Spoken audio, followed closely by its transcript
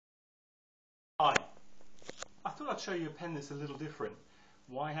Hi, I thought I'd show you a pen that's a little different.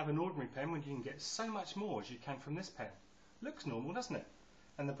 Why have an ordinary pen when you can get so much more as you can from this pen? Looks normal, doesn't it?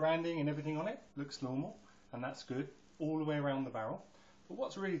 And the branding and everything on it looks normal, and that's good all the way around the barrel. But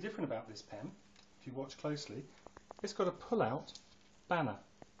what's really different about this pen, if you watch closely, it's got a pull-out banner,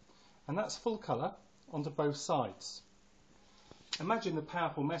 and that's full colour onto both sides. Imagine the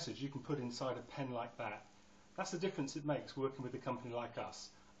powerful message you can put inside a pen like that. That's the difference it makes working with a company like us,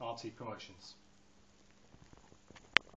 RT Promotions.